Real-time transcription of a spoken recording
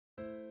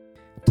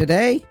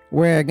Today,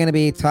 we're going to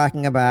be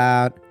talking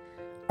about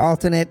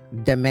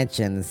alternate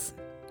dimensions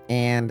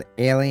and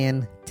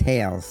alien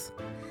tales.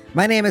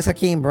 My name is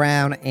Hakeem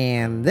Brown,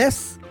 and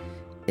this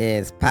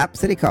is Pop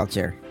City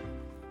Culture.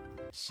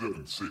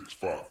 7, 6,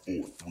 5, 4,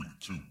 3,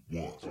 2, 1.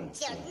 You'll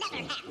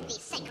never have the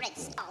sacred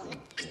stone.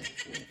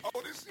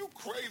 Oh, this you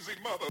crazy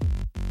mother.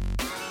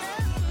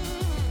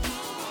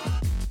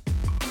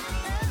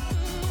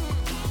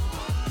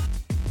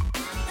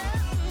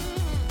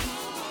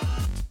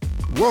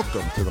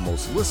 Welcome to the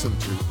most listened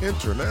to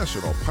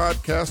international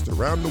podcast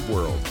around the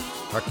world.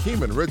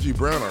 Hakeem and Reggie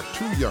Brown are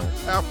two young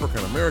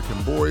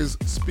African-American boys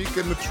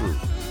speaking the truth.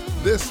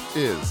 This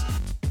is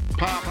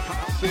Pop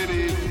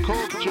City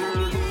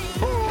Culture.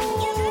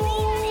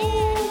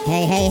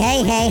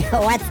 Hey,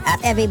 what's up,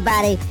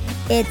 everybody?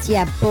 It's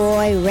your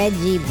boy,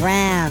 Reggie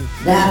Brown,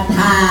 the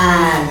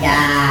Pod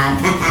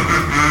God.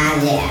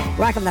 Yeah.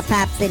 Welcome to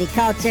Pop City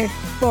Culture,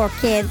 for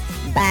kids,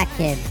 by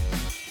kids.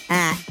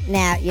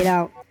 Now,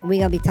 we're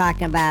going to be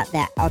talking about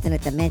that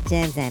alternate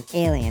dimensions and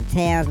alien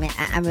tales. Man,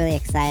 I'm really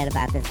excited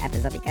about this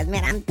episode because,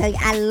 man, I'm telling you,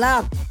 I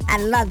love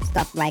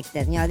stuff like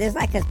this. There's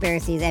like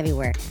conspiracies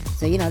everywhere.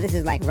 So, this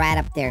is like right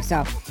up there.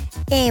 So,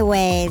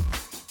 anyways,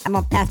 I'm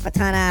going to pass the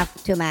baton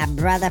off to my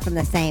brother from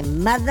the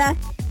same mother.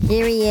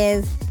 Here he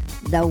is,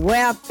 the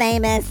world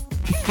famous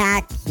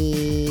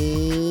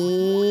Hakeem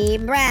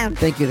Brown.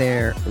 Thank you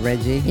there,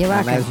 Reggie. You're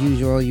welcome. As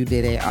usual, you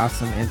did an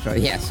awesome intro.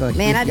 Yeah, so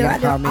Man, I do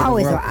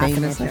always the an world awesome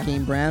famous intro.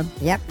 Hakeem Brown.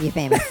 Yep, you're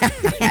famous.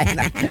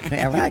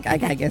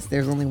 I guess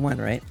there's only one,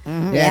 right?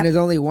 Mhm, Yeah, yep. and there's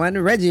only one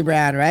Reggie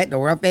Brown, right? The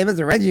world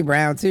famous Reggie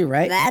Brown, too,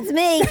 right? That's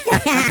me.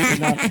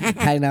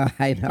 I know.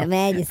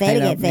 Man, you say it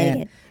again, say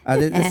it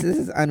again. This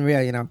is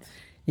unreal,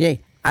 Yeah,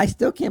 I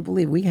still can't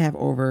believe we have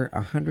over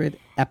 100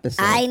 episodes.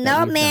 I know,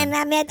 that we've man.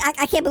 done.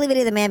 I can't believe it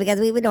either, man, because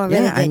we're doing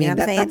really Yeah, good. I mean, You know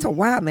what I'm saying? that's a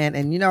while, man.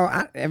 And,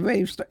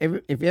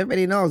 if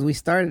everybody knows, we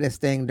started this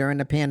thing during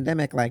the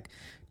pandemic like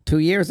 2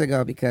 years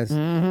ago because,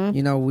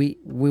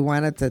 we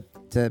wanted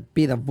to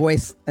be the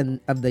voice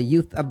of the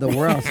youth of the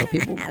world. So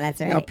people,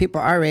 That's right. People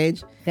our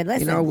age, Could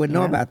listen, would know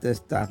yeah. about this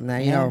stuff. Now,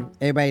 Yeah.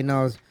 everybody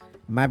knows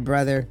my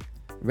brother,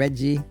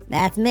 Reggie.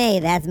 That's me.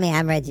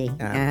 I'm Reggie.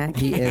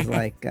 He is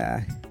like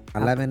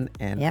 11,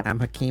 and Yep.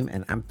 I'm Hakeem,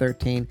 and I'm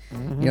 13.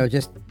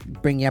 Just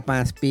bring you up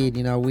on speed.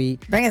 We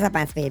Bring us up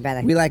on speed,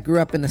 brother. we grew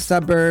up in the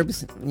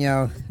suburbs.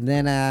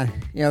 Then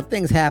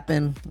things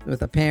happen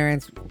with the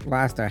parents.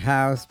 Lost our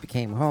house,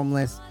 became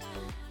homeless.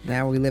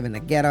 Now we live in the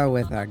ghetto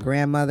with our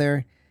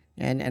grandmother,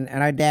 and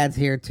our dad's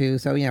here too.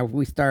 So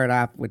we started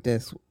off with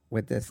this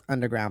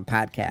underground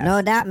podcast.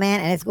 No doubt, man,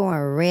 and it's going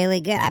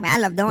really good. I mean, I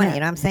love doing it. You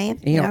know what I'm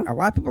saying? A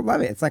lot of people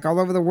love it. It's like all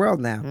over the world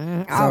now.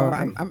 So all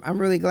I'm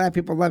really glad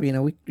people love it.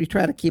 We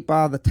try to keep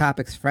all the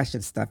topics fresh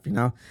and stuff,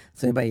 so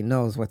everybody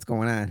knows what's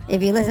going on.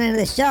 If you're listening to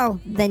the show,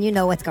 then you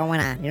know what's going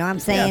on. You know what I'm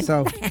saying? Yeah,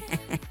 so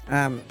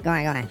Go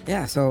on.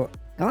 yeah, so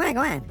Go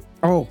on.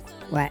 oh,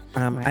 What?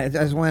 I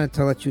just wanted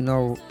to let you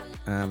know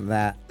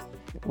that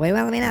What do you want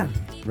to let me know?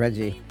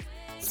 Reggie,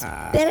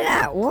 Spit it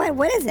out.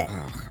 What is it?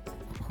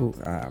 who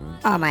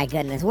Oh, my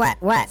goodness. What?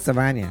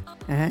 Savannah,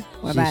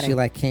 What about she it?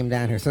 like came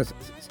down here. So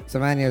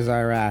Savannah is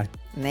our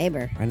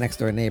Neighbor. next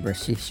door neighbor.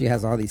 She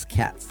has all these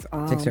cats.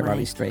 Oh, Takes care of all my.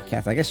 these stray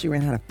cats. I guess she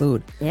ran out of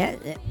food. Yeah,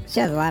 she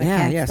has a lot of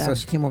cats. Yeah. though. So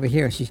she came over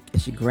here. She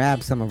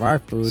grabbed some of our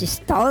food She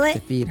stole to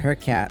it? feed her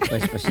cat,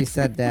 but she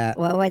said that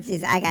What's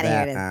this? I got to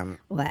hear that this.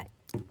 What?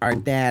 our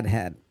dad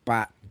had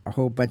bought a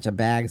whole bunch of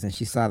bags, and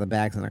she saw the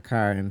bags in her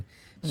car, and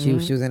she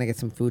was gonna get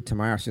some food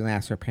tomorrow. She was gonna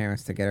ask her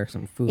parents to get her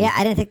some food. Yeah,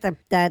 I didn't take the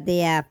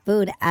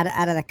food out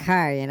of the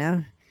car,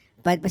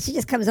 But she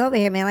just comes over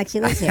here, man, like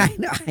she lives here.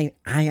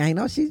 I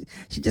know. She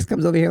just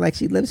comes over here like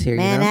she lives here.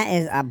 Man, that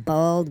is a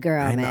bold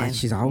girl, I know. man.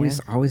 She's always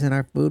in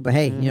our food, but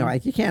hey,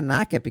 you can't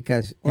knock it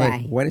because Why?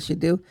 hey, what does she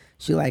do?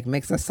 She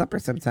makes us supper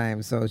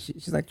sometimes, so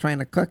she's like trying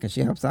to cook and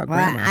she helps out Well,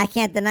 grandma. I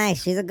can't deny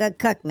she's a good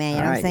cook, man.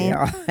 You know what I'm saying?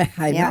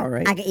 I know,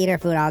 right? I can eat her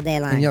food all day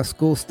long. And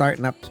school's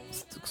starting up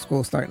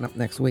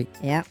next week.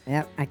 Yep.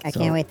 I So-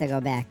 can't wait to go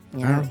back.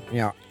 You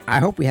know? I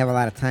hope we have a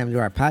lot of time to do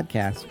our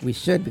podcast. We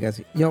should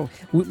because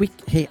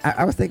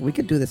I was thinking we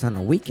could do this on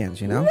the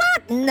weekends.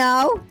 What?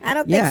 No, I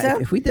don't Yeah, think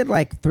so. if we did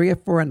like 3 or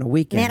 4 on the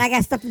weekend, Man, I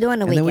got stuff to do on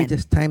the and weekend. then we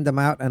just timed them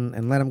out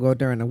and let them go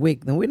during the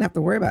week, then we didn't have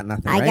to worry about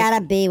nothing. I right?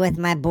 gotta be with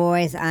my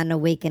boys on the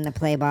weekend to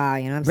play ball.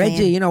 You know what I'm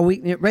Reggie,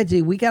 saying?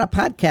 Reggie, we got a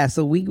podcast,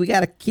 so we got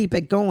to keep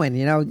it going.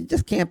 You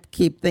just can't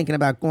keep thinking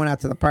about going out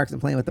to the parks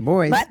and playing with the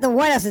boys. But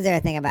what else is there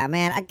to think about,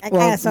 man? I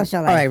Well, got a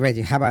social life. All right,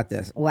 Reggie, how about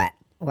this? What?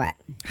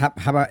 How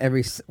about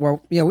we're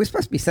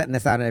supposed to be setting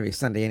this out every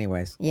Sunday,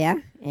 anyways. Yeah,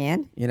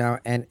 and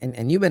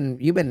And you've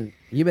been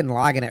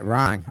logging it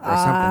wrong or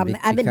something.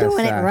 I've been because,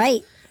 doing it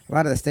right. A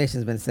lot of the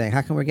stations been saying,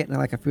 how come we're getting it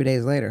like a few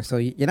days later? So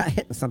you're not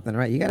hitting something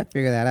right. You got to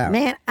figure that out.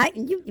 Man,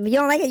 you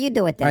don't like it, you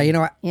do it then. All right, you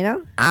know what? You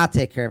know? I'll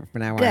take care of it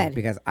from now on Good.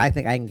 because I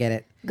think I can get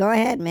it. Go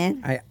ahead,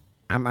 man.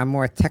 I'm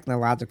more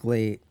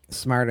technologically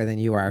smarter than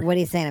you are. What are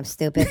you saying? I'm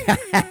stupid.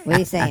 What are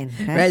you saying?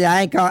 Huh? Reggie,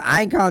 I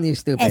ain't calling you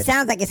stupid. It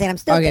sounds like you're saying I'm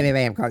stupid. Okay, maybe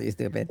I am calling you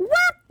stupid.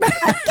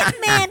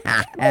 Man,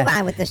 move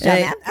on with the show,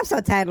 man. I'm so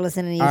tired of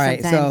listening to you All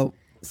right, sometimes.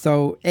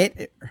 So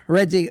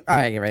Reggie. All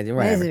right, Reggie.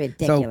 Whatever. is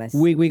ridiculous. So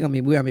we gonna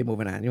be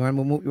moving on. You want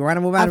to move? You want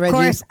to move on, Of Reggie?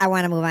 course, I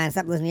want to move on.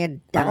 Stop listening to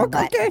your dumb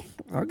butt.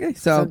 Okay.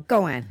 So So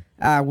go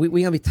on.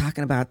 we gonna be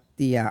talking about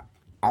the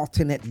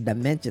alternate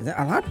dimensions.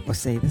 A lot of people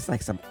say there's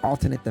like some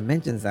alternate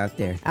dimensions out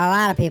there. A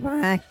lot of people,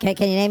 huh? Can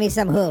you name me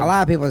some who? A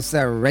lot of people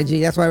say, Reggie,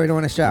 that's why we're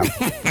doing a show.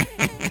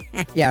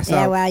 Yeah. So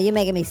yeah, well, you're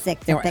making me sick.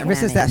 you know, ever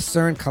since that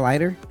CERN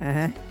collider,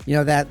 Uh-huh. you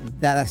know that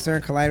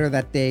CERN collider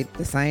that the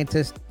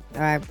scientists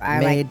I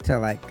made like to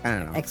like I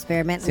don't know.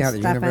 experiment See how and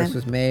the stuff universe on.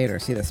 was made, or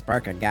see the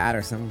spark of God,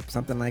 or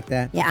something like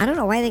that. Yeah, I don't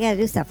know why they got to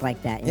do stuff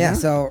like that. You Yeah, know?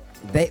 so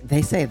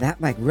they say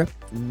that like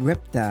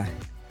ripped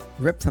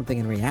something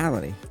in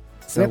reality.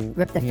 So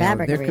Rip the you know,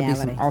 fabric there of could be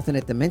reality. some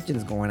alternate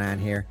dimensions going on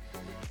here,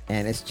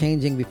 and it's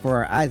changing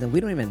before our eyes, and we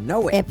don't even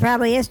know it. It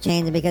probably is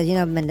changing because,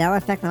 Mandela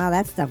effect and all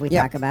that stuff we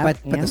talk about. but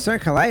you the know? CERN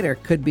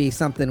collider could be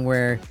something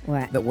where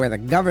What? where the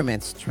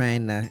government's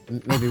trying to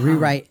maybe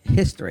rewrite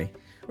history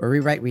or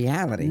rewrite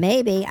reality.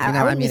 Maybe. You know,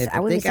 I wouldn't mean, be, if I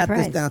wouldn't they be got this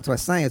surprised. down to a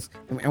science,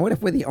 and what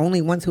if we're the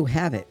only ones who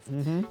have it?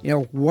 Mm-hmm. You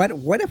know, what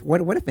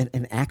if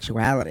in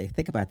actuality?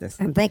 Think about this.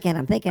 I'm thinking.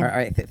 All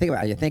right, think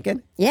about. Are you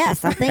thinking?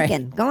 Yes, I'm All right.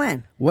 thinking. Go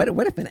on. What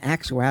if in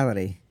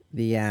actuality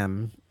the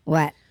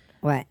What?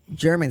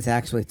 Germans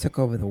actually took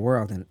over the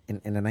world in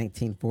the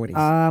 1940s?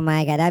 Oh,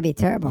 my God. That'd be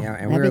terrible. You know,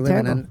 and that'd we were be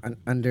living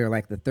terrible. under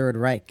like the Third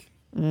Reich.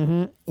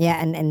 Mm-hmm.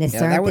 Yeah, and the You know,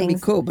 CERN that would be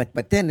things. cool,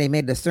 but then they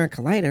made the CERN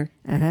collider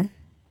Uh-huh.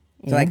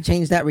 to like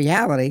change that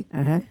reality.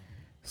 Uh-huh.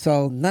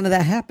 So none of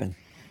that happened.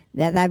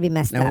 That'd be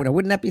messed Now, up.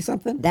 wouldn't that be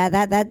something?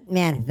 That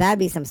man, that'd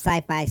be some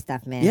sci-fi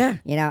stuff, man. Yeah.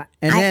 You know,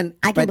 And then-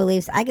 I can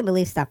but-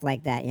 believe stuff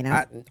like that. You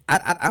know,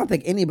 I don't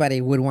think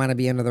anybody would want to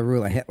be under the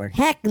rule of Hitler.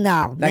 heck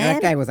no, man.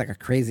 That guy was like a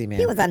crazy man.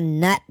 He was a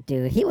nut,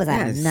 dude. He was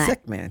yeah, a he's nut,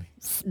 sick man.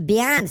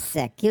 beyond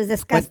sick. He was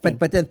disgusting.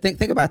 But then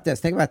think about this.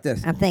 Think about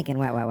this. I'm thinking,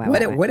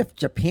 What if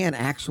Japan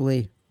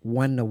actually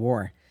won the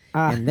war,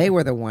 and they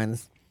were the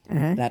ones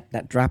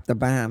that dropped the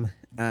bomb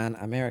on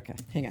America?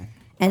 Hang on.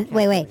 And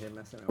wait.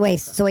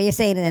 So what you're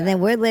saying, and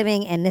then we're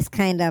living in this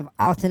kind of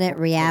alternate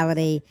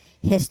reality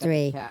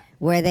history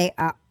where they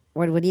are.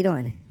 What are you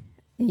doing?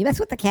 You mess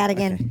with the cat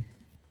again?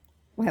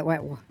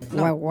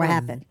 What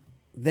happened?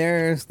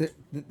 There's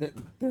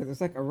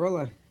like a roll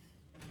of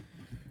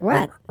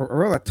What? a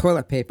roll of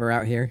toilet paper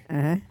out here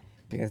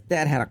because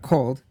Dad had a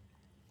cold,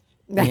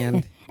 and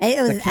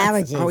It was the cat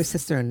allergies. always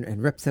sits there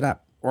and rips it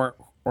up, or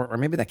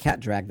maybe the cat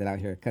dragged it out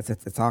here because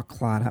it's all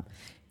clawed up.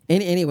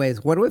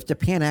 Anyways, what if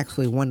Japan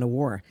actually won the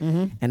war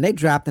and they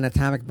dropped an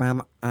atomic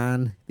bomb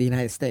on the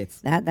United States,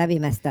 That'd be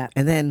messed up.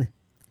 and then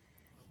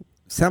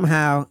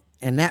somehow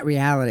in that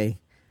reality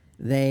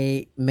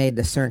they made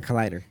the CERN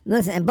collider,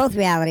 Listen, in both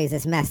realities,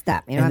 it's messed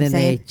up. You know and what I'm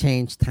then they saying?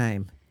 changed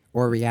time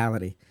or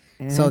reality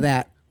so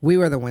that we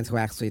were the ones who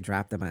actually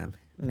dropped the bomb.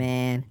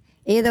 Man.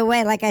 Either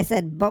way, like I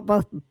said,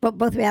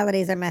 both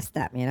realities are messed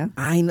up. You know.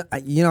 I know,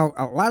 you know,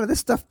 a lot of this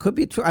stuff could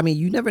be true. I mean,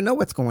 you never know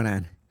what's going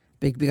on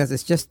because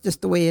it's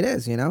just the way it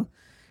is. You know,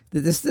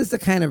 this is the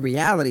kind of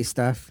reality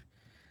stuff.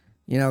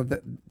 You know,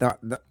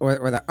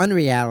 or the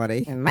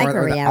unreality, And or the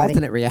micro-reality.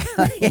 alternate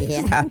reality.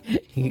 Yeah. stuff.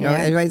 You know, Yeah.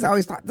 everybody's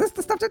always this is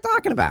the stuff they're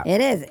talking about.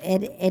 It is.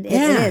 It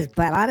Yeah. is.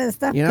 But a lot of the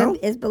stuff You know?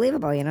 is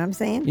believable. You know what I'm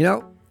saying? You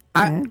know,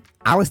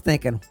 I was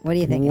thinking. What are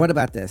you thinking? What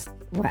about this?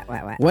 What?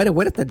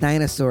 What if the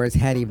dinosaurs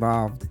had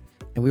evolved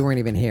and we weren't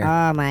even here?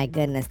 Oh my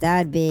goodness, that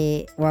would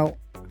be well.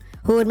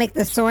 Who would make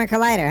the CERN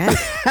collider,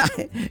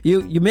 huh?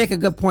 You make a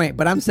good point,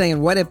 but I'm saying,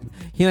 what if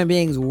human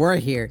beings were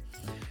here,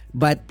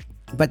 but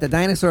the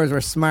dinosaurs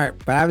were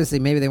smart, but obviously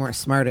maybe they weren't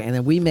smarter, and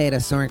then we made a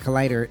CERN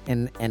collider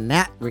in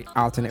that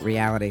alternate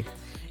reality,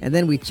 and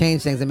then we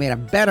changed things and made a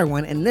better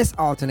one in this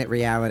alternate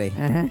reality.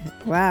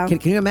 Well, Can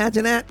you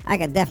imagine that? I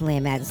could definitely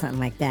imagine something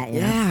like that.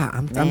 You know? Yeah,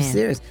 I'm Man.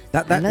 serious.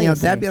 I know You know, you're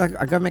that'd be serious.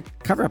 like a government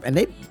cover up, and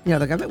the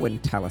government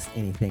wouldn't tell us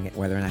anything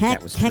whether or not Heck,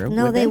 that was heck, true.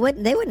 no, would they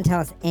wouldn't. They wouldn't tell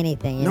us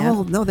anything. You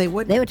know? No, they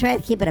wouldn't. They would try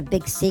to keep it a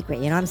big secret.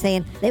 You know what I'm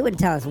saying? They wouldn't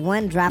tell us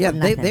one drop Yeah, of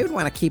nothing. they would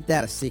want to keep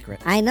that a secret.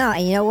 I know,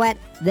 and you know what?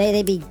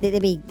 They'd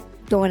be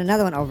throwing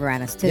another one over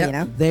on us too. Yeah, You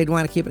know? they'd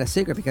want to keep it a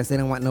secret because they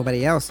don't want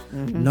nobody else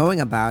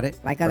knowing about it,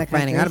 Like or other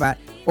finding out countries. about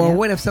it. Or Yeah.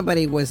 what if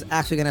somebody was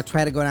actually going to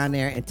try to go down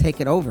there and take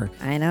it over?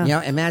 I know. You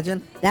know,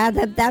 imagine.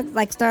 That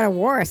like start a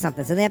war or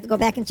something. So they have to go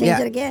back and change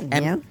it again.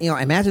 And,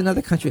 imagine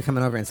another country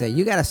coming over and say,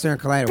 "You got a CERN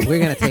collider. We're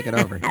going to take it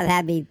over."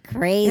 That'd be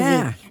crazy.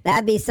 Yeah.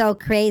 That'd be so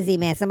crazy,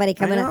 man. Somebody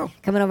coming know.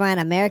 over on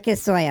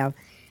America's soil,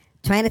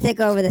 trying to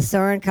take over the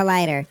CERN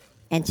collider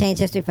and change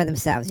history for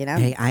themselves. You know?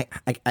 Hey,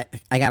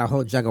 I got a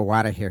whole jug of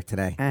water here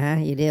today.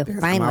 You do. Because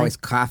Finally, I'm always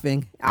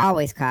coughing.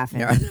 always coughing.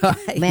 You know,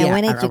 Man,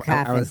 when ain't you I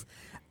coughing? was,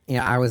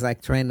 I was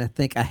like trying to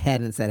think ahead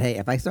and said, "Hey,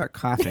 if I start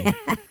coughing,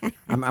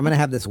 I'm going to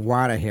have this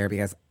water here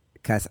because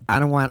I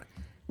don't want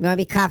You want to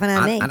be coughing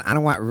on me? I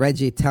don't want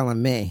Reggie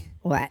telling me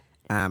What?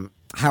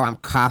 how I'm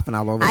coughing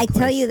all over the I place."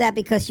 tell you that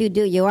because you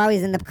do. You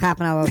always end up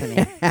coughing all over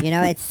me. You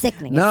know, it's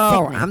sickening. It's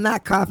No, sickening. I'm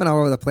not coughing all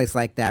over the place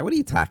like that. What are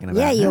you talking about?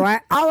 Yeah, you huh?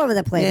 are all over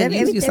the place. Man,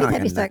 every you sound time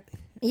like you a start,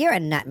 you're a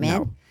nut,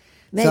 man. No.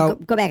 Maybe So-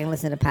 go back and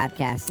listen to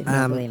podcasts if you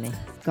don't believe me.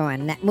 Go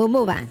on.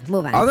 Move on.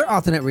 Other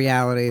alternate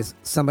realities,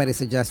 somebody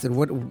suggested,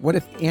 what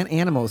if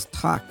animals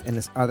talked in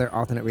this other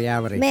alternate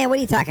reality? Man, what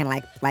are you talking,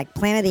 like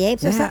Planet of the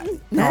Apes or Yeah.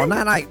 something? No,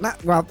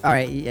 not well, all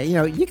right,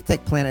 you can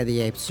take Planet of the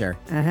Apes, sure.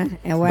 Uh-huh.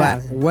 And what But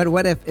else?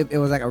 what if it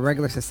was like a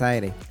regular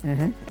society,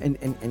 Uh-huh.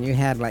 and you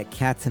had like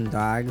cats and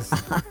dogs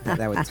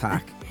that would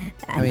talk?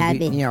 I That'd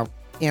mean,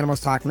 be- animals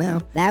talk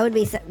now. That would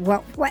be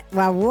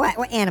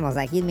what animals,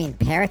 like you mean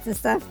parrots and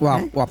stuff?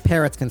 Well, Huh?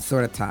 parrots can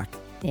sort of talk,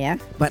 Yeah.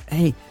 but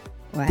hey,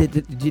 What?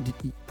 did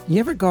you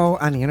ever go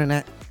on the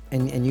internet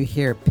and you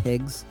hear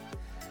pigs?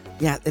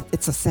 Yeah,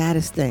 it's the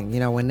saddest thing.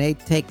 When they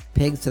take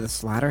pigs to the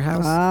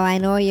slaughterhouse, Oh, I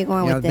know where you're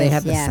going with this. they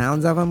have the yeah.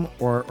 sounds of them,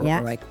 or Yeah.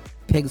 like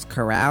pigs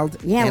corralled.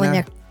 Yeah, in when a,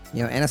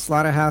 they're- in a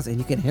slaughterhouse, and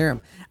you can hear them.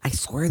 I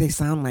swear they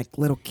sound like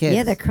little kids.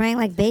 Yeah, they're crying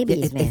like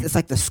babies, man. It's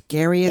like the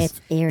scariest.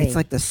 It's eerie. It's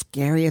like the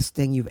scariest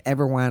thing you've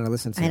ever wanted to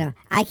listen to. I know.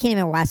 I can't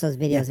even watch those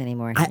videos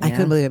anymore. I you know?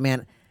 couldn't believe it,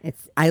 man.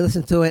 It's. I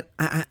listened to it.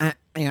 I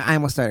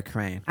almost started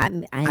crying. I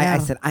know. I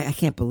said, I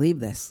can't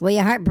believe this. Well,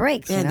 your heart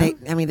breaks. Yeah, you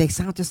know? they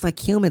sound just like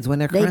humans when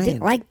they're They crying.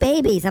 do, like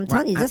babies. I'm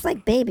telling you, Well, just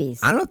like babies.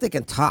 I don't know if they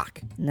can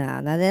talk. No,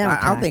 they don't. I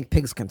don't talk. think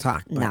pigs can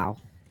talk. but No.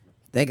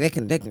 they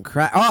can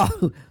cry.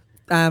 Oh,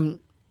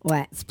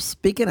 What?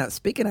 speaking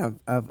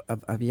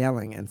of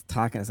yelling and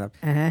talking and stuff,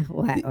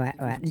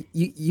 What?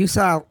 you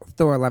saw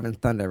Thor: Love and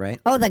Thunder, right?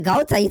 Oh, the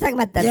goats? Are you talking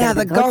about the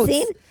the goat goats.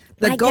 scene?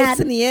 The My goats God.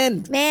 in the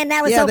end. Man,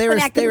 that was yeah, so they funny.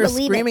 were I couldn't they were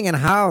believe screaming and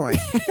howling.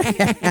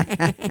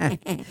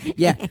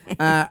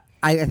 Yeah,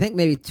 I think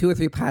maybe 2 or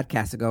 3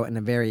 podcasts ago, in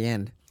the very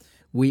end,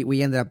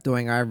 we ended up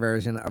doing our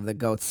version of the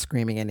goats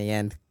screaming in the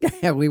end.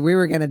 we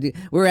were gonna do.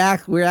 We're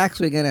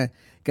actually gonna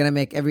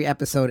make every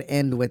episode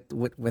end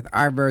with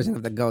our version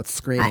of the goats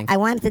screaming. I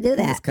wanted to do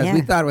that. because yeah.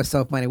 we thought it was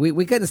so funny.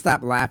 We couldn't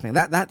stop laughing.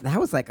 That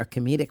was like a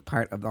comedic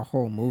part of the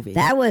whole movie.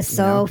 That was you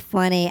so know?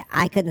 funny.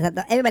 I couldn't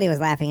stop. Everybody was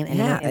laughing in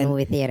the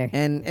movie theater.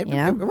 And it, you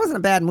know? it wasn't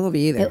a bad movie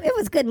either. It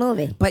was a good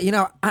movie. But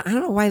I don't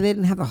know why they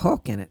didn't have the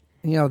Hulk in it.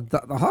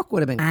 The Hulk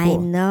would have been I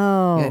cool.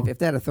 know. If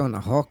they had thrown the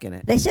Hulk in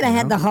it. They should have you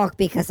had know? the Hulk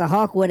because the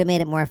Hulk would have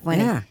made it more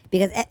funny. Yeah.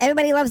 Because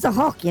everybody loves the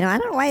Hulk. I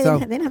don't know why So-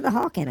 they didn't have the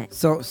Hulk in it.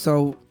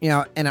 So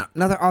in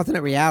another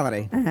alternate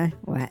reality,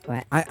 What?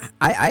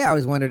 I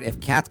always wondered if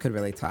cats could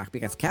really talk,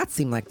 because cats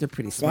seem like they're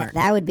pretty smart.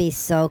 That would be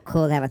so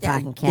cool to have a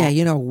talking cat.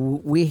 Yeah,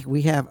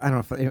 we have, I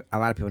don't know if a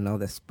lot of people know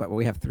this, but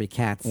we have 3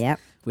 cats. Yep.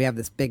 We have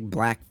this big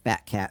black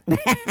fat cat.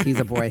 He's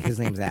a boy. His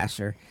name's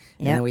Asher.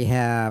 And Yep. then we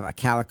have a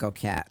calico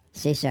cat,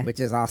 Shisha. which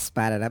is all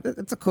spotted up.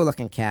 It's a cool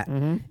looking cat.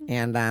 Mm-hmm.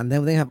 And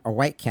then we have a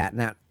white cat.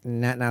 Now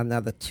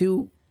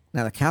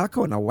the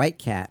calico and the white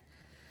cat,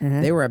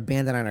 Mm-hmm. they were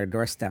abandoned on our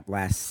doorstep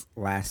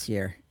last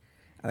year.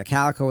 The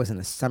calico was in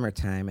the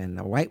summertime, and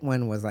the white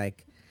one was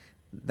like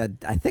to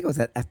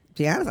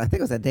be honest, I think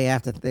it was the day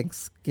after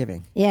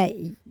Thanksgiving. Yeah,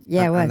 it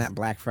on was. that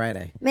Black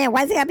Friday. Man,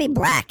 why's it gotta be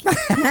black? Why's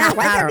it I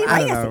gotta be don't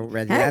white? know,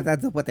 Reggie. Huh?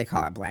 That's what they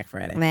call it, Black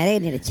Friday. Man, they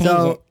need to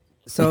change it.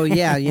 So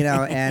yeah,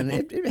 and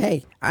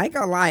hey, I ain't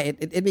gonna lie,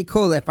 it'd be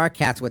cool if our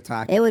cats would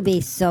talk. It would be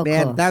so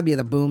Man, cool. that'd be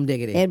the boom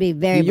diggity. It'd be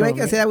very You ain't boom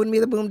gonna say that wouldn't be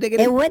the boom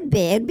diggity? It would be.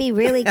 It'd be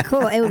really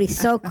cool. It would be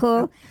so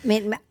cool.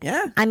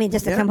 Yeah.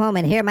 Just to Yeah. come home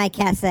and hear my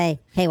cat say,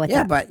 "Hey, what's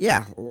Yeah, up?" but like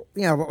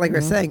Mm-hmm.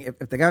 we're saying,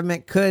 if the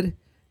government could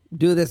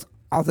do this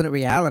alternate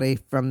reality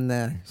from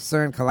the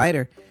CERN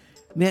Collider,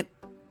 man,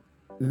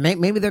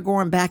 maybe they're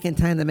going back in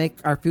time to make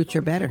our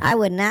future better. I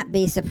would not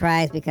be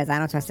surprised because I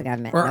don't trust the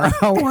government.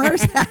 Or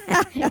worse.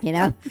 You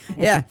know?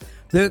 Yeah.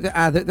 There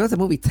was a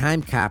movie,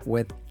 Time Cop,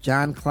 with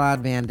Jean-Claude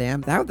Van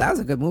Damme. That was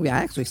a good movie. I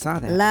actually saw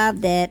that.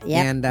 Loved it.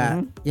 Yeah. And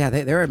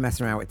they were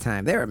messing around with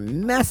time. They were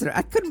messing.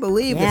 I couldn't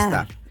believe Yeah. this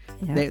stuff.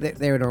 Yeah.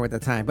 They were doing with the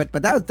time. But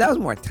that was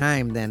more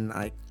time than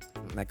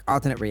like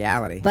alternate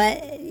reality.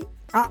 But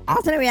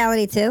alternate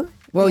reality too.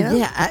 Well, you know?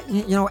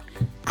 yeah,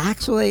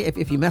 actually,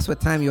 if you mess with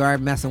time, you are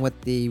messing with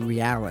the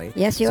reality.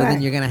 Yes, you so are.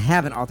 then you're gonna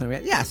have an alternate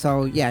reality. Yeah.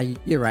 So yeah,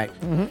 you're right.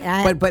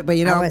 Mhm. But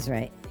I was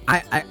right.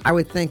 I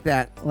would think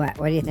that What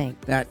do you think?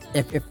 that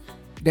if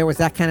there was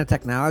that kind of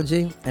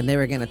technology and they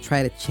were gonna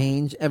try to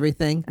change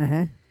everything,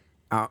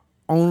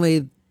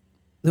 only.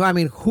 No, I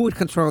mean, who would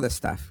control this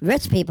stuff?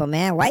 Rich people,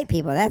 man. White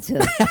people. That's who.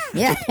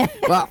 Yeah.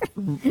 Well,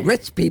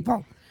 rich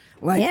people,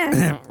 like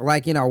Yeah.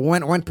 like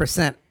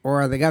 1%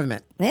 or the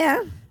government.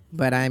 Yeah.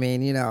 But I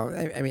mean, hey,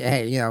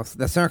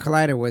 the CERN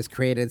Collider was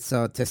created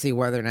to see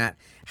whether or not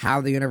how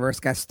the universe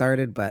got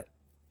started. But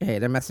hey,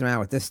 they're messing around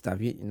with this stuff.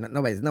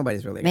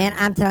 Nobody's really. Man,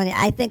 gonna- I'm telling you,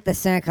 I think the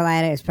CERN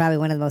Collider is probably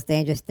one of the most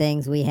dangerous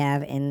things we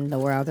have in the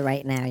world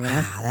right now. You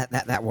know,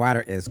 that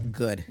water is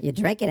good. you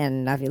drink it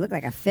enough, you look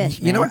like a fish.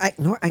 You know man.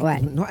 what?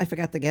 What? I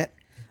forgot to get.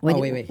 What'd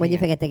oh you, wait. What'd you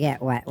hang on. forget to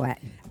get? What?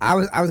 I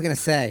was gonna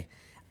say,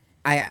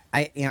 I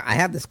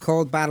have this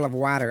cold bottle of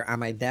water on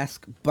my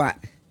desk, but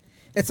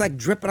it's like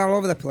dripping all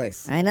over the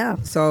place. I know.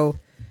 So,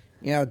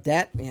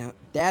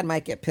 Dad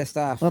might get pissed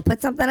off Well,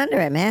 put something under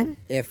it, man.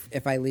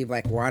 if I leave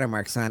like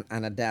watermarks on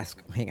a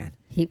desk. Hang on.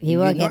 He will You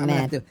know get what I'm gonna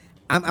mad. have to do?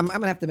 I'm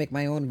gonna have to make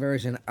my own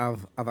version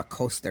of a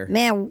coaster.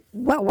 Man,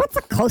 what's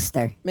a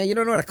coaster? Man, you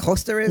don't know what a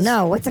coaster is?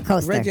 No, what's a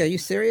coaster? Reggie, are you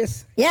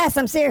serious? Yes,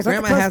 I'm serious. What's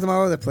a Grandma coaster? has them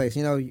all over the place.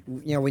 You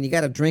know, when you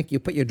got a drink, you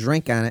put your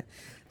drink on it,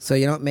 so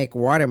you don't make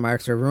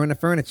watermarks or ruin the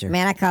furniture.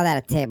 Man, I call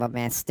that a table,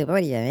 man. Stupid.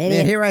 What are you, an idiot?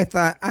 Man, here I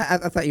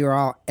thought you were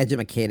all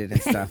educated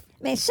and stuff.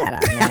 Man, shut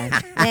up, man.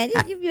 Man,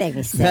 you make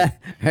me sick.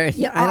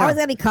 You're I know. always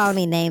gonna be calling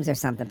me names or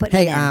something. Put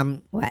Hey, me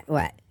down.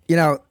 What? You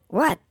know,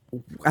 What?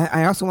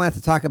 I also wanted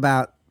to talk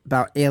about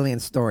alien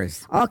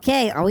stories.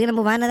 Okay, are we gonna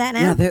move on to that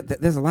now? Yeah,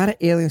 there's a lot of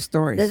alien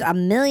stories. There's a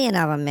million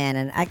of them, man,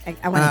 and I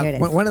want to hear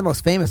this. One of the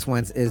most famous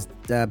ones is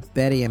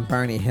Betty and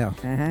Barney Hill.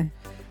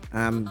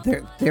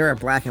 They're a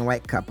black and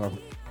white couple.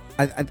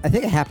 I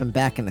think it happened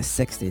back in the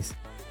 60s.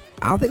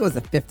 I don't think it was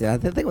the 50s. I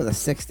think it was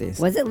the 60s.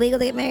 Was it legal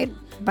to get married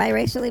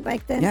biracially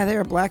back then? Yeah, they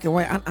were black and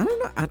white. I don't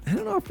know. I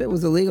don't know if it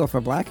was illegal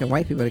for black and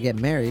white people to get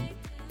married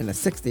in the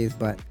 60s,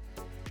 but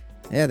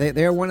yeah,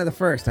 they're one of the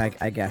first, I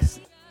guess.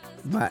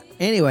 But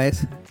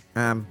anyways,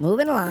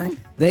 Moving along.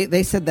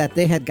 they said that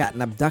they had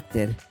gotten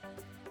abducted,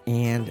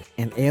 and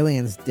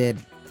aliens did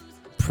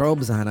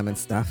probes on them and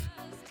stuff.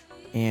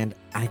 And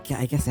I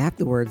guess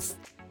afterwards,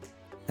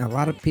 a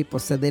lot of people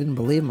said they didn't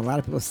believe them. A lot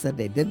of people said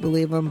they did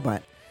believe them,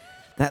 but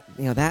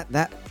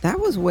that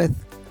was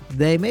with.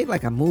 They made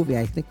like a movie,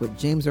 I think, with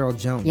James Earl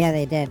Jones. Yeah,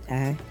 they did.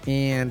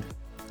 And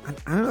I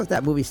don't know if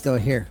that movie's still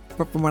here.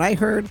 But from what I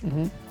heard,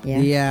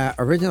 Yeah.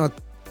 the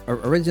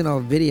original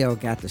video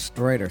got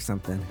destroyed or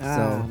something. Oh,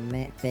 So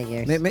man,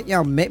 figures.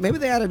 maybe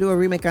they ought to do a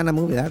remake on the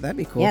movie. That'd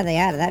be cool. Yeah, they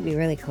ought to. That'd be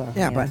really cool.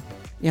 Yeah, you but know?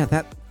 yeah,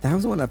 that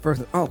was one of the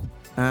first.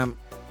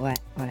 What?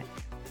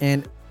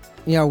 And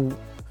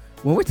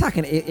when we're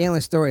talking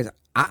alien stories,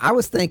 I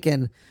was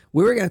thinking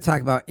we were going to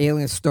talk about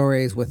alien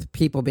stories with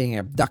people being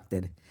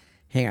abducted.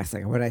 Hang on a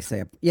second. What did I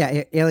say?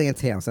 Yeah, alien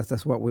tales.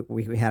 That's what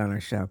we had on our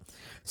show.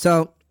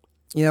 So,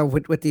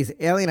 with these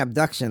alien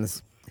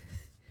abductions,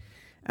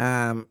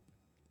 Betty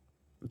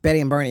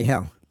and Barney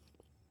Hill,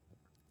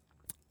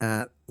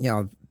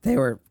 they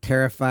were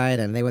terrified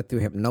and they went through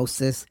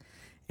hypnosis.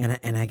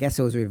 And I guess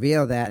it was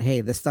revealed that, hey,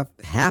 this stuff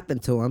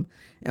happened to them.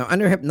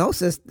 Under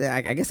hypnosis,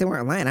 I guess they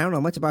weren't lying. I don't know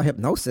much about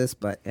hypnosis,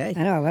 but hey.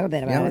 I know a little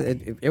bit about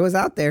it. It was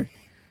out there.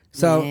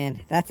 So Man,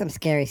 that's some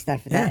scary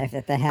stuff if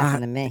that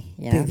happened to me.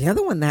 The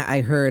other one that I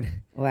heard,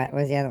 What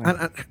was the other one?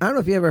 I don't know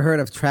if you ever heard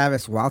of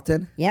Travis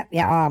Walton. Yep.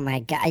 Yeah. Oh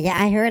my God. Yeah,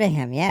 I heard of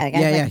him. Yeah. The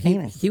guy's like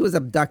famous. He was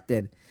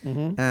abducted.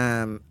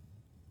 Mm-hmm.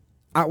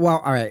 Well,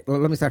 all right. Well,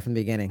 let me start from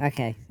the beginning.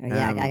 Okay.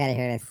 Yeah, I gotta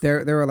hear this.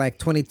 There were like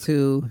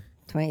 22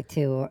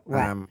 22.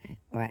 What?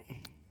 What?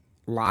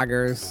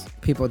 loggers,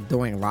 people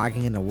doing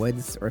logging in the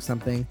woods or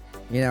something.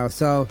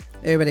 So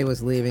everybody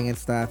was leaving and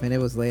stuff, and it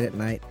was late at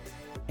night.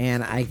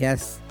 And I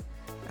guess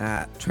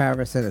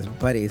Travis and his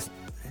buddies,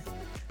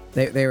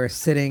 they were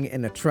sitting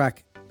in the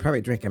truck,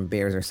 probably drinking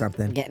beers or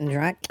something. Getting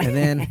drunk. And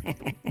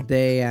then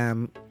they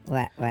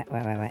What?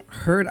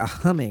 heard a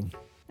humming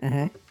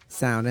Uh-huh.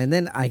 sound, and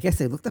then I guess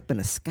they looked up in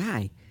the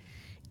sky,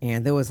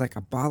 and there was like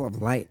a ball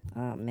of light.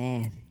 Oh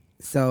man.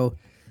 So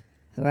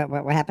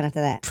What happened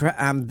after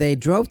that? they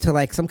drove to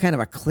like some kind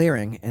of a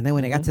clearing, and then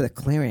when they got to the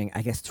clearing,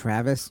 I guess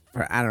Travis,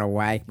 or I don't know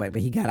why, but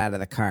he got out of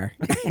the car,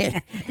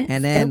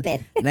 and then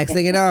Stupid. next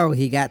thing you know,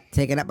 he got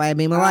taken up by a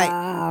beam of light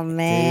Oh to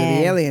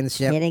man. the alien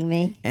ship. Kidding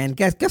me? And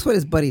guess what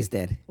his buddies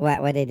did?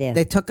 What they do?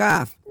 They took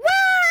off.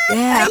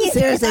 Yeah, Are I'm you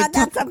serious. They serious?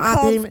 That's took some off.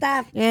 cold They-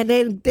 stuff. Yeah,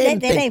 they didn't they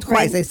think ain't twice.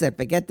 friends. They said,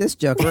 "Forget this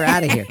joke. We're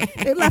out of here."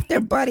 They left their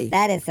buddy.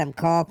 That is some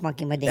cold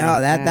funky Medina. Oh,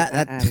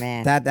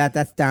 man.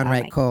 that's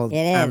downright my- cold.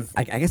 it is.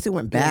 I guess it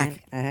went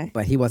back, Uh-huh.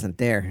 but he wasn't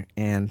there,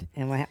 and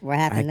And what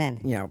happened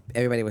then?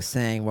 everybody was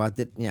saying, well,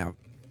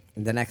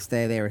 the next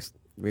day they were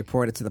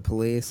reported to the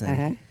police, and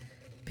Uh-huh.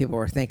 people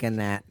were thinking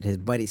that his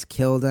buddies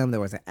killed him.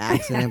 There was an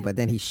accident, but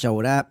then he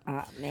showed up.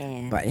 Oh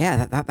man. But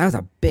yeah, that was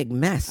a big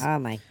mess. Oh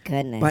my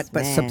goodness.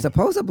 but man.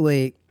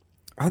 supposedly,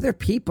 other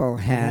people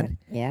had.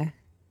 Yeah.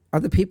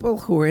 Other people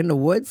who were in the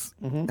woods,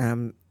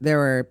 Mm-hmm. there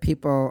were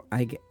people.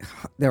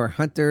 There were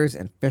hunters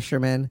and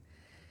fishermen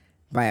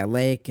by a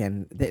lake,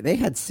 and they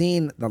had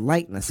seen the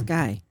light in the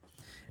sky.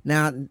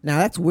 Now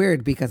that's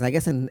weird because I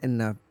guess in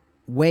the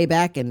way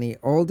back in the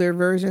older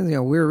versions, we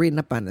were reading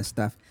up on this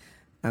stuff.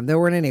 There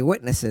weren't any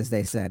witnesses,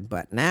 they said,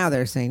 but now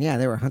they're saying, yeah,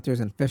 there were hunters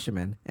and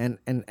fishermen, and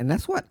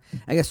that's what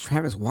I guess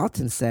Travis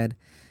Walton said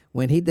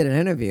when he did an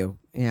interview.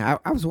 I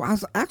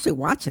was actually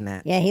watching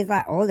that. Yeah, he's a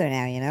lot older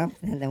now,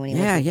 than when he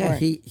was before.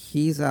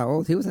 He's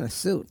old. He was in a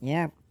suit.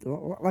 Yeah,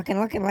 looking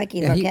like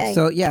he's Yeah,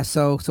 okay.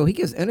 So he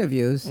gives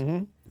interviews.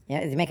 Mm-hmm. Yeah,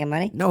 is he making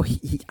money? No,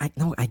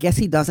 I guess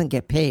he doesn't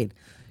get paid.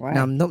 Why?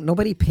 Now,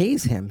 nobody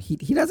pays him. He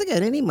doesn't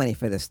get any money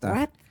for this stuff.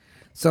 What?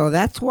 So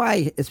that's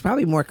why it's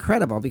probably more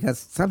credible, because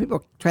some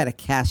people try to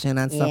cash in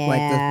on stuff like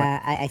this. Yeah,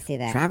 I see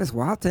that. But Travis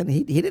Walton,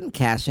 he didn't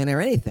cash in or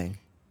anything.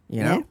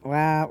 Yeah.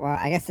 Well,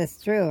 I guess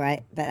that's true.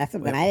 That's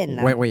something I didn't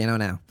know. Wait, you know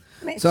now.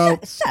 Man, So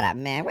shut up,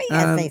 man. What you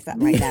gotta say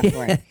something like that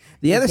for?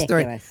 The other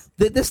story. Ridiculous.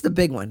 This is the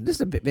big one. This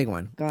is a big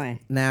one. Go on.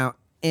 Now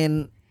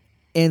in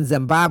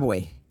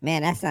Zimbabwe,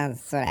 Man, that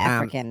sounds sort of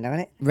African, don't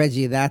it?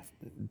 Reggie,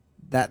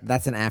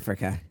 That's in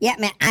Africa. Yeah,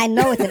 man, I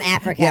know it's in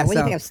Africa. Yeah, What do you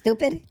so- think, I'm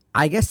stupid?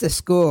 I guess the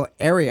school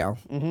Ariel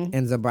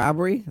in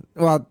Zimbabwe.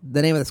 Well,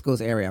 the name of the school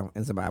is Ariel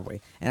in Zimbabwe,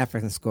 an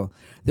African school.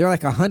 There were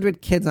like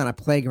 100 kids on a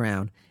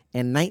playground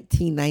in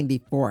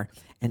 1994,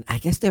 and I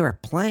guess they were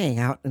playing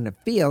out in the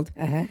field.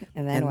 And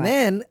then And what?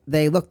 then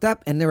they looked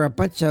up, and there were a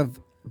bunch of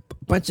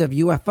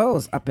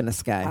UFOs up in the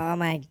sky. Oh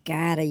my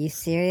God, are you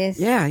serious?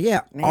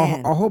 Yeah,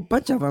 Man. a whole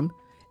bunch of them.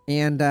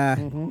 And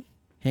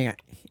hang on,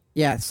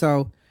 yeah.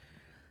 So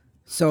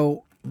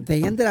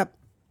they ended up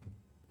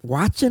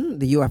watching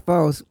the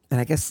UFOs, and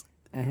I guess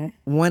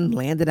one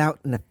landed out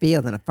in a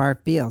field, in a far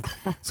field.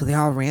 So they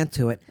all ran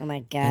to it. Oh my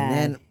God.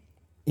 And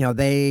then,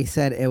 they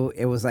said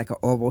it was like an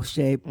oval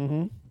shape.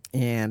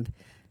 And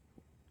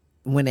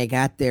when they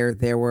got there,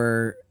 there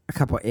were a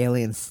couple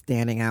aliens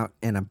standing out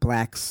in a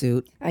black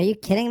suit, Are you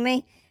kidding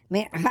me?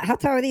 Man, how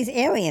tall are these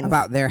aliens?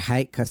 about their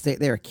height, because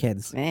they were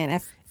kids. Man,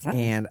 that's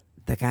something. And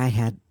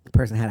the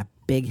person had a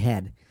big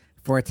head,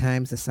 4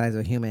 times the size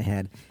of a human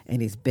head,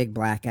 and these big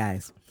black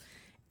eyes.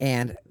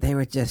 And they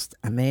were just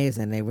amazed,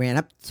 and they ran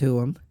up to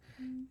him,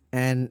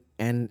 and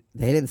they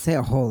didn't say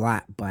a whole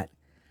lot, but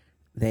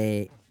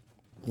the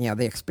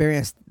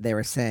experience they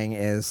were saying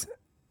is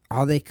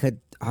all they could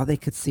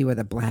see were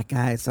the black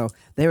eyes. So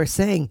they were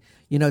saying,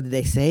 did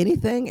they say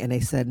anything? And they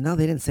said no,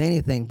 they didn't say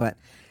anything, but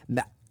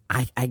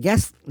I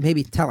guess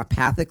maybe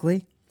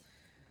telepathically,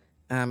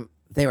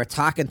 they were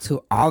talking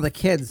to all the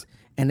kids,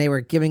 and they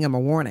were giving them a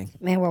warning.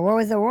 Man, well, what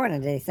was the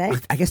warning? Did they say?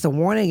 I guess the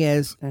warning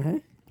is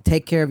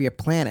take care of your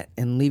planet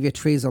and leave your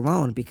trees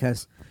alone,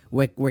 because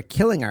we're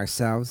killing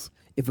ourselves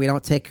if we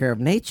don't take care of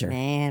nature.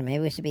 Man,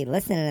 maybe we should be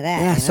listening to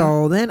that. Yeah, you know?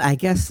 so then I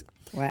guess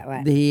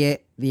What? the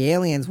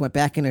aliens went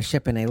back in their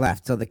ship and they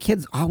left. So the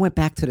kids all went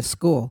back to the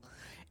school,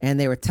 and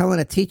they were telling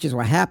the teachers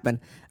what happened.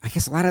 I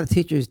guess a lot of the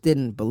teachers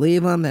didn't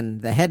believe them,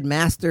 and the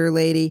headmaster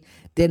lady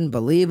didn't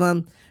believe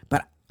them.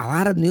 But a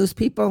lot of news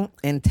people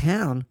in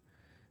town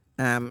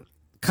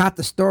caught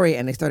the story,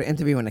 and they started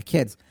interviewing the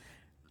kids.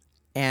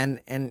 And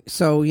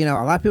so, a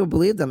lot of people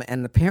believed them,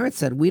 and the parents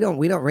said, we don't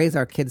raise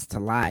our kids to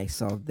lie.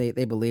 So they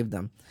believed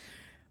them.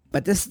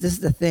 But this is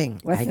the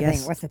thing. What's I the guess,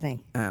 thing? What's the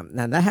thing?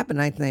 now that happened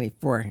in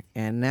 1994,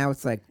 and now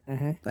it's like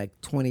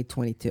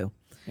 2022.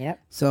 Yep.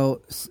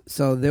 So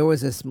there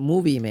was this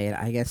movie made,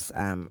 I guess,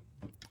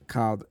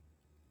 called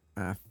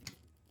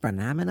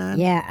Phenomenon.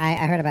 Yeah,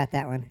 I heard about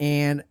that one.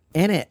 And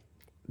in it,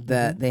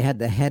 they had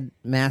the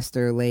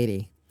headmaster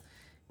lady,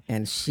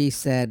 and she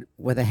said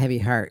with a heavy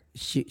heart,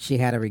 she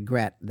had a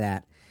regret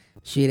that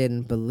she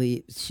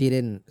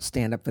didn't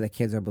stand up for the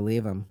kids or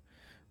believe them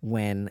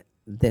when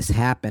this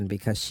happened,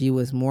 because she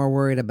was more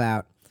worried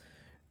about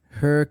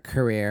her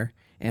career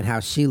and how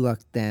she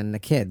looked than the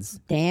kids.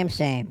 Damn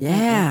shame.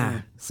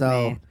 Yeah.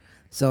 Man.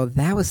 So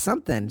that was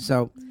something.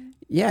 So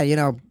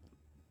yeah,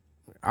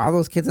 all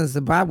those kids in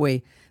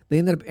Zimbabwe, they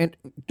ended up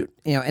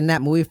in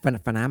that movie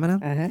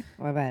Phenomenon.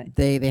 What about it?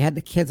 They had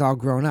the kids all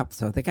grown up,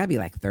 so they gotta be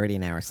like 30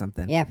 now or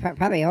something. Yeah,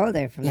 probably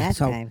older from that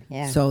so, time.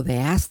 Yeah. So they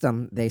asked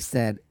them. They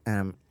said,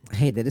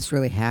 "Hey, did this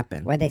really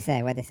happen?" What'd they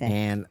say?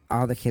 And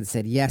all the kids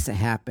said, "Yes, it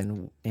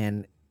happened,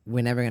 and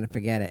we're never gonna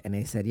forget it." And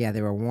they said, "Yeah,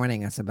 they were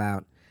warning us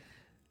about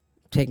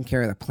taking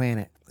care of the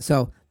planet."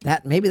 So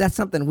maybe that's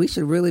something we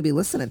should really be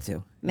listening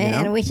to. Man, you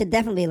know? and we should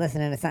definitely be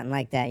listening to something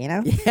like that,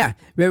 Yeah,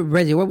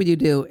 Reggie, what would you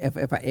do if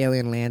an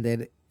alien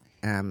landed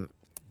on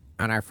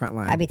our front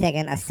line? I'd be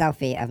taking a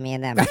selfie of me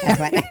and them. That's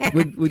what.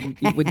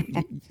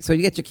 So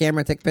you get your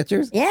camera and take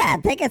pictures? Yeah,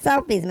 taking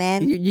selfies,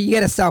 man. You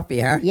get a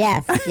selfie, huh?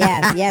 Yes.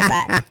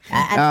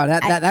 Oh,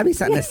 that'd be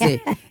something to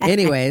see.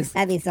 Anyways,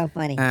 That'd be so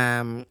funny.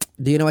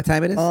 do you know what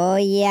time it is? Oh,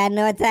 yeah, I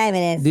know what time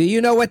it is. Do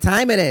you know what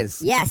time it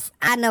is? Yes,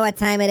 I know what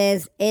time it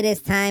is. It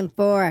is time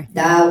for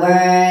the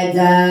words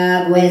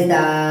of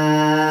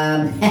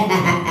wisdom.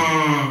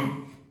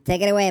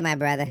 Take it away, my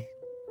brother.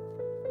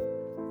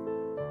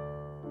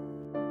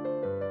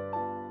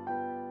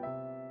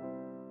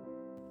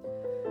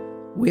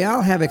 We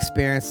all have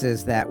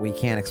experiences that we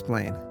can't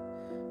explain.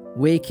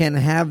 We can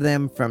have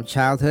them from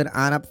childhood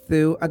on up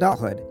through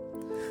adulthood.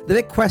 The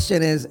big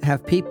question is,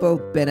 have people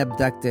been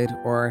abducted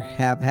or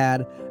have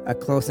had a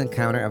close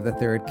encounter of the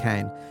third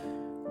kind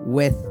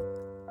with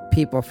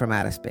people from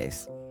outer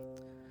space?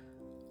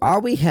 All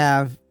we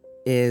have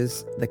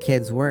is the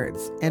kids'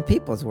 words and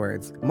people's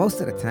words most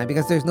of the time,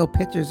 because there's no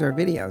pictures or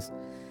videos.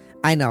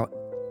 I know,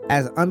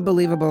 as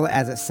unbelievable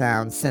as it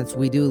sounds, since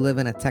we do live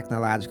in a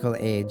technological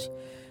age,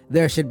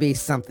 there should be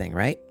something,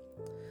 right?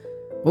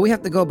 But we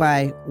have to go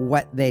by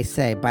what they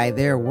say, by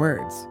their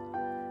words.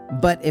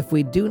 But if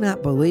we do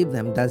not believe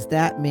them, does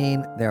that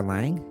mean they're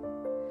lying?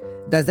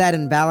 Does that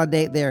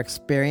invalidate their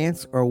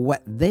experience or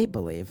what they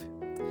believe?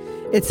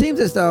 It seems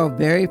as though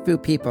very few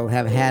people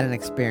have had an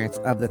experience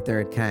of the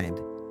third kind.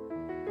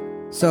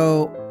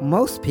 So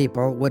most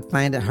people would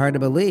find it hard to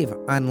believe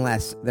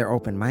unless they're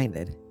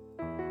open-minded.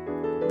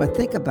 But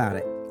think about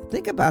it.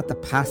 Think about the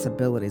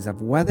possibilities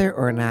of whether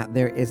or not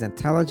there is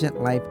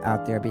intelligent life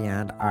out there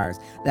beyond ours,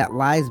 that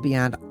lies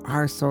beyond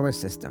our solar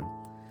system.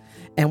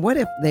 And what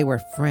if they were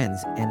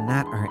friends and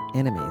not our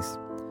enemies?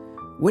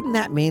 Wouldn't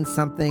that mean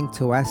something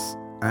to us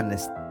on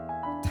this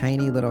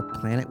tiny little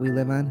planet we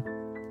live on?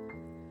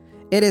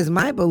 It is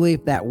my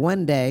belief that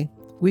one day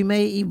we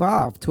may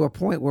evolve to a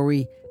point where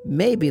we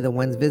may be the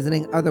ones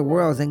visiting other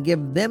worlds and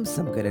give them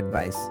some good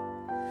advice.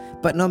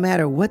 But no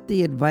matter what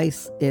the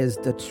advice is,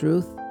 the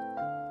truth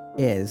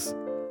is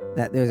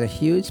that there's a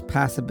huge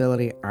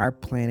possibility our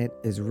planet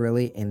is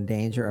really in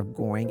danger of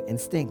going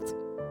extinct.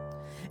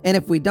 And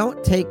if we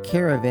don't take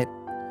care of it,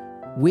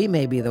 we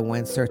may be the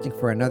ones searching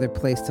for another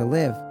place to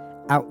live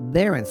out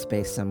there in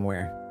space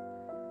somewhere.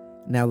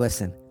 Now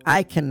listen,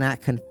 I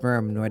cannot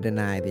confirm nor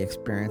deny the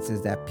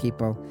experiences that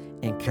people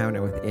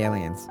encounter with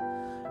aliens.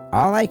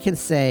 All I can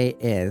say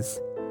is,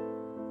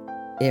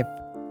 if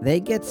they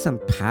get some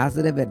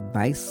positive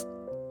advice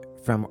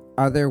from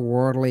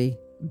otherworldly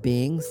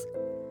beings,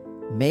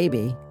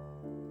 maybe,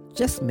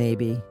 just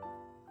maybe,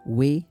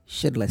 we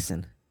should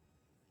listen.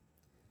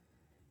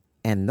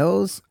 And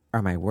those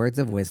are my words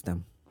of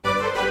wisdom.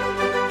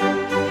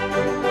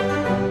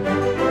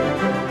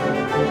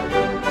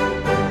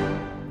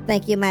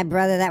 Thank you, my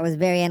brother. That was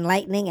very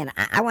enlightening, and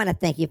I want to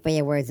thank you for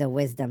your words of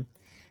wisdom.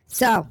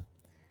 So,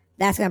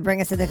 that's going to bring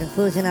us to the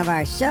conclusion of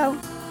our show,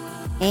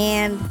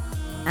 and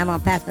I'm going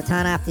to pass the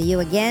baton off to you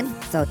again,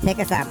 so take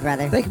us out,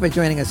 brother. Thank you for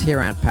joining us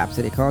here on Pop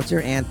City Culture,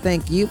 and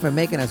thank you for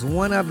making us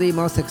one of the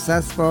most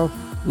successful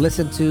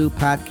listened to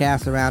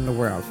podcasts around the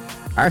world.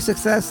 Our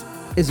success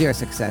is your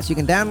success. You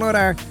can download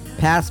our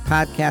past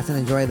podcasts and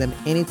enjoy them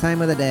any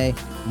time of the day,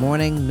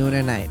 morning, noon,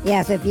 or night.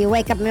 Yeah, so if you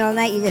wake up middle of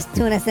the night, you just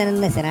tune us in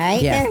and listen, all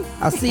right? Yeah. There?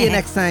 I'll see you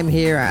next time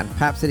here on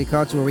Pop City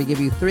Culture, where we give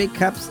you 3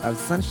 cups of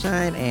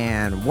sunshine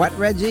and what,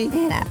 Reggie?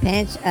 And a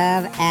pinch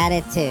of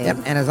attitude. Yep,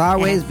 and as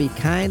always, be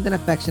kind and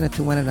affectionate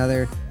to one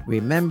another.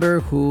 Remember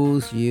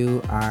whose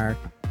you are.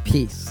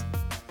 Peace.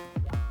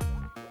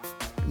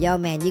 Yo,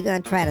 man, you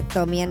gonna try to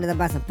throw me under the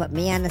bus and put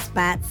me on the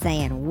spot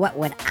saying, what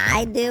would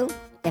I do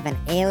if an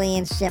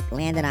alien ship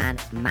landed on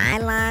my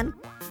lawn?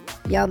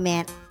 Yo,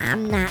 man,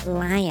 I'm not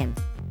lying.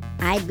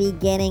 I'd be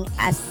getting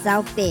a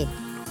selfie.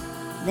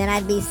 Then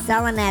I'd be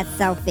selling that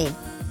selfie.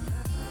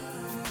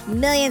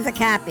 Millions of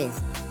copies.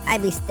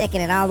 I'd be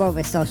sticking it all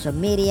over social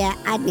media.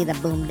 I'd be the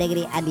boom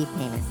diggity. I'd be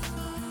famous.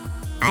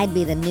 I'd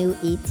be the new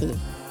E.T.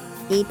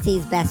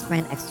 E.T.'s best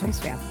friend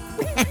extraterrestrial.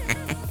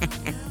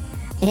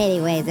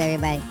 Anyways,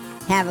 everybody,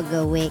 have a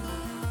good week.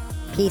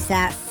 Peace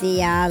out.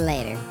 See y'all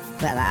later.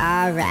 Well,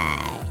 all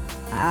right.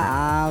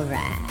 All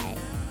right.